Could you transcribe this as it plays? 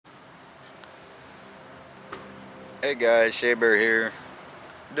Hey guys, Shea Bear here.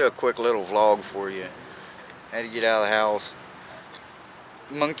 Do a quick little vlog for you. Had to get out of the house.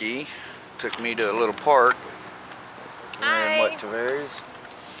 Monkey took me to a little park. We're in what, Hi. Tavares?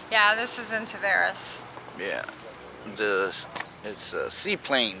 Yeah, this is in Tavares. Yeah. It's a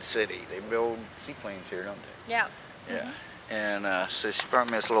seaplane city. They build seaplanes here, don't they? Yeah. Yeah. And so she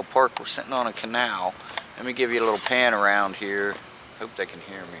brought me this little park. We're sitting on a canal. Let me give you a little pan around here. Hope they can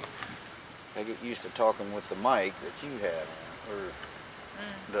hear me. I get used to talking with the mic that you have, or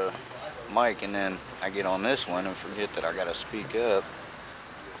the mic, and then I get on this one and forget that I gotta speak up.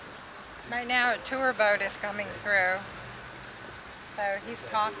 Right now a tour boat is coming through. So he's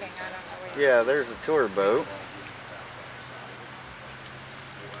talking, I don't know what Yeah, there's a tour boat.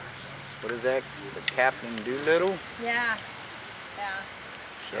 What is that? The Captain Doolittle? Yeah. Yeah.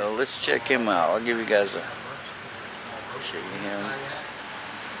 So let's check him out. I'll give you guys a show you him.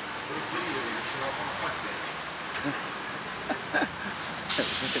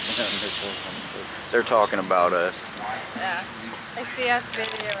 They're talking about us. Yeah. They see us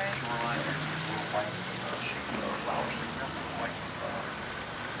videoing.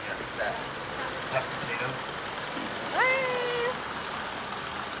 Hey!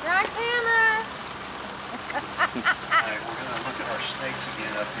 You're on camera! Alright, we're going to look at our snakes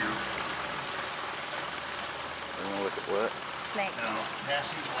again up here. We're gonna look at what? Snake. Now, past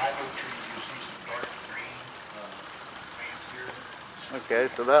these live oak trees, you see some dark green plants here. Okay,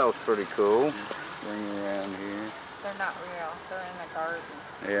 so that was pretty cool. Bring you around here. They're not real. They're in the garden.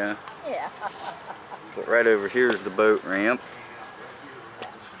 Yeah. Yeah. But right over here is the boat ramp.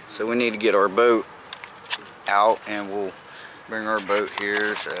 So we need to get our boat out and we'll bring our boat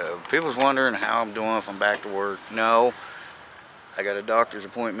here. So people's wondering how I'm doing, if I'm back to work. No, I got a doctor's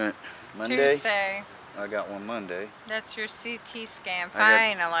appointment Monday. Tuesday. I got one Monday. That's your CT scan,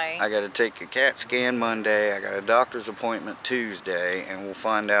 I finally. got to take a CAT scan Monday. I got a doctor's appointment Tuesday, and we'll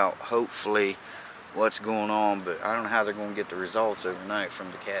find out hopefully what's going on, but I don't know how they're going to get the results overnight from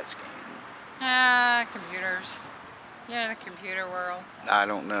the CAT scan. Computers. You're in the computer world. I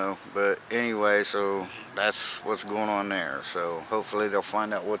don't know, but anyway, so that's what's going on there. So hopefully they'll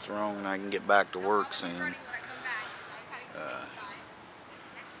find out what's wrong and I can get back to work soon.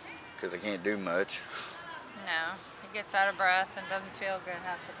 Because I can't do much. No, he gets out of breath and doesn't feel good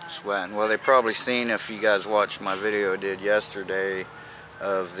half the time. Sweating. Well, they probably seen, if you guys watched my video I did yesterday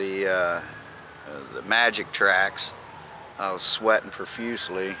of the magic tracks, I was sweating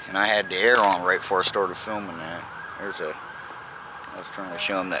profusely and I had the air on right before I started filming that. I was trying to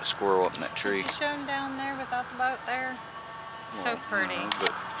show them that squirrel up in that tree. Did you show him down there without the boat there? So Well, pretty. no,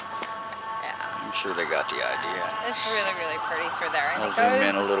 but Yeah. I'm sure they got the idea. It's really, really pretty through there. And I'll it zoom goes,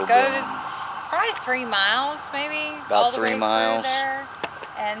 in a little it bit. goes probably 3 miles maybe. About all the 3 way miles. Through there.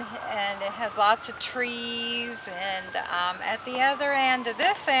 And it has lots of trees, and at the other end of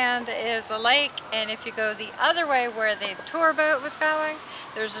this end is a lake, and if you go the other way where the tour boat was going,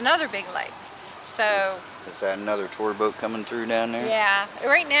 there's another big lake. So Is that another tour boat coming through down there? yeah,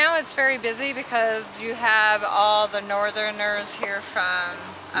 right now it's very busy because you have all the northerners here from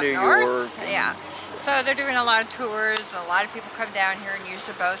up New north. York. Yeah, so they're doing a lot of tours. A lot of people come down here and use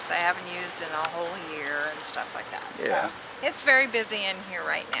the boats they haven't used in a whole year and stuff like that. Yeah. So it's very busy in here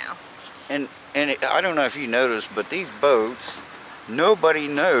right now. And I don't know if you noticed, but these boats, nobody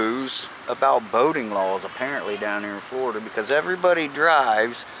knows about boating laws apparently down here in Florida, because everybody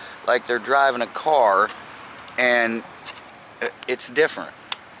drives like they're driving a car, and it's different.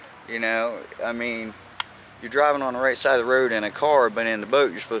 You know, I mean, you're driving on the right side of the road in a car, but in the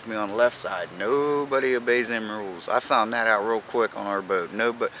boat you're supposed to be on the left side. Nobody obeys them rules. I found that out real quick on our boat.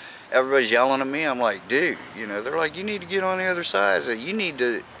 Everybody's yelling at me. I'm like, dude, you know, they're like, you need to get on the other side. So you need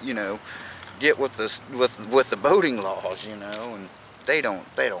to, you know, get with the boating laws, you know, and they don't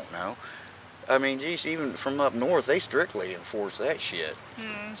know. I mean, geez, even from up north, they strictly enforce that shit.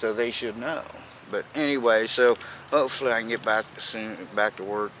 So they should know. But anyway, so hopefully I can get back to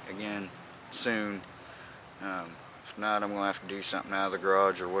work again soon. If not, I'm gonna have to do something out of the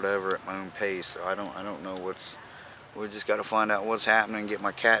garage or whatever at my own pace. So I don't know what's. We just got to find out what's happening. Get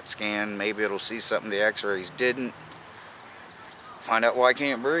my CAT scan. Maybe it'll see something the X-rays didn't. Find out why I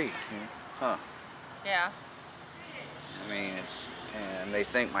can't breathe. Huh? Yeah. I mean, and they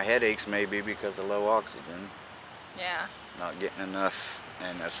think my headaches may be because of low oxygen. Yeah. Not getting enough,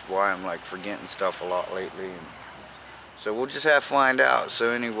 and that's why I'm like forgetting stuff a lot lately. So we'll just have to find out.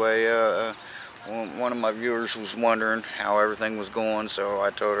 So anyway, one of my viewers was wondering how everything was going, so I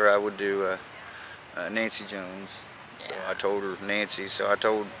told her I would do Nancy Jones. So I told her Nancy, so I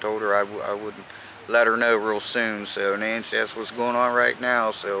told her I would let her know real soon. So Nancy, that's what's going on right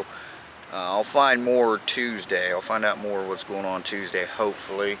now. So I'll find more Tuesday. I'll find out more what's going on Tuesday,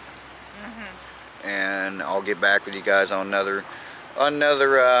 hopefully. And I'll get back with you guys on another see,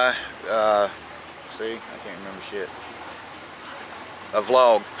 I can't remember shit. A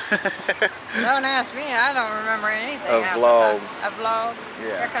vlog. Don't ask me, I don't remember anything. A vlog. A vlog?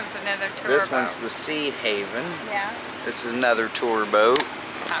 Yeah. Here comes another tour This boat. one's the Sea Haven. Yeah, This is another tour boat.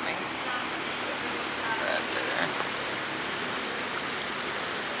 coming. Right there.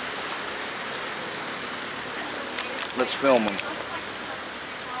 Let's film them.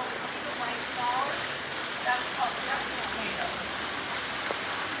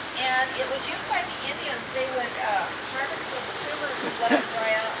 And it was used by the Indians. They would harvest those tubers and let them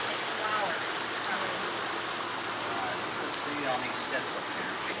dry out and make flour. See on these steps up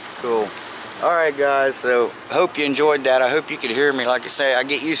there. Cool. Alright guys, so hope you enjoyed that. I hope you could hear me. Like I say, I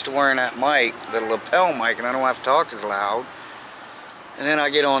get used to wearing that mic, the lapel mic, and I don't have to talk as loud. And then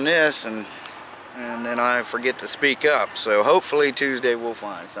I get on this and then I forget to speak up. So hopefully Tuesday we'll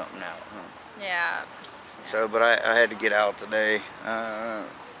find something out. Yeah. So, but I had to get out today.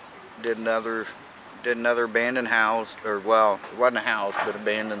 Did another abandoned house, or well, it wasn't a house, but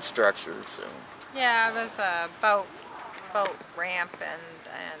abandoned structure. So. Yeah, it was a boat ramp and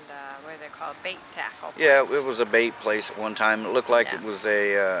what do they call it? Bait tackle place. Yeah, it was a bait place at one time. It looked like Yeah. it was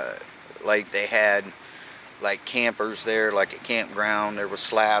a like they had like campers there, like a campground. There was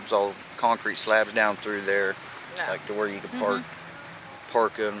slabs, all concrete slabs down through there, No. like to where you could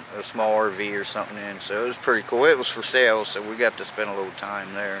park a small RV or something in. So it was pretty cool. It was for sale, so we got to spend a little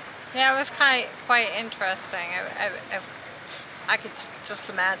time there. Yeah, it was quite interesting. I could just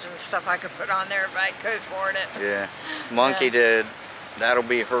imagine the stuff I could put on there if I could afford it. Yeah, Monkey Yeah. did. That'll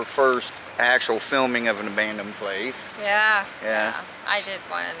be her first actual filming of an abandoned place. Yeah. Yeah. I did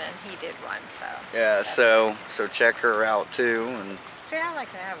one and then he did one, so. Yeah, so check her out too, and See, I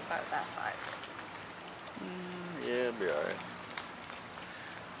like to have a boat that size. yeah, it'll be alright.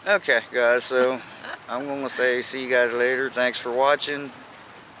 Okay, guys, so I'm gonna say see you guys later. Thanks for watching.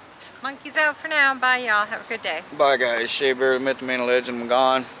 Monkey's out for now. Bye, y'all. Have a good day. Bye, guys. Shea Bear, the Myth, the Man, the Legend. I'm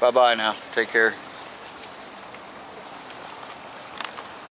gone. Bye-bye now. Take care.